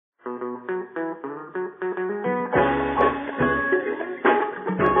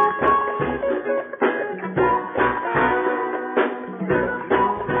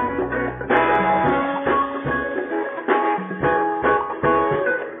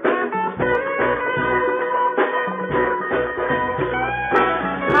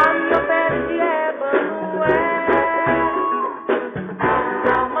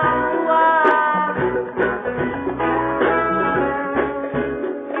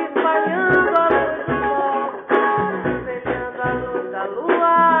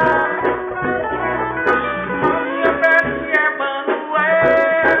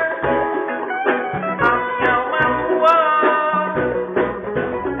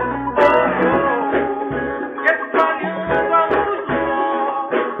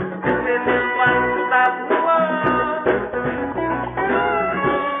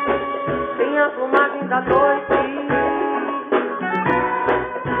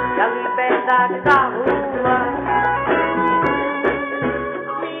liberdade da rua.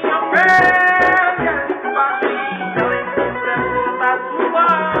 Minha velha simpatia, lembrança da sua.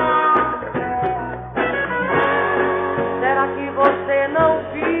 Será que você não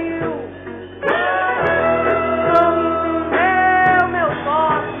viu? Não entendeu meu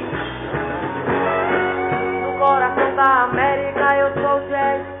toque. No coração da América eu sou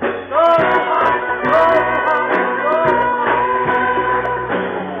jazz. Sou rock, sou rock, sou rock.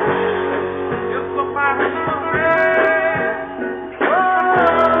 Eu sou parte de você.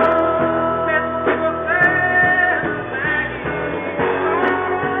 Mesmo que você não negue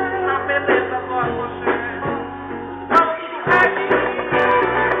a beleza do aconchego.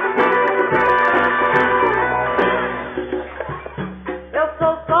 Eu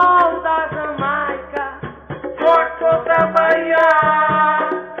sou sol da Jamaica, Porto da Bahia.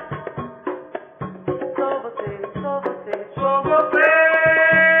 sou você, sou você, Sou você.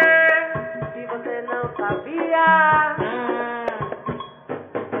 se você não sabia.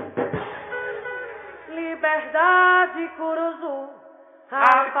 Liberdade, Curuzu,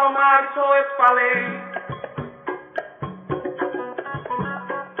 Rafa, Mário, sou eu que falei.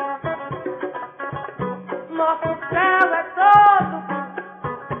 nosso céu é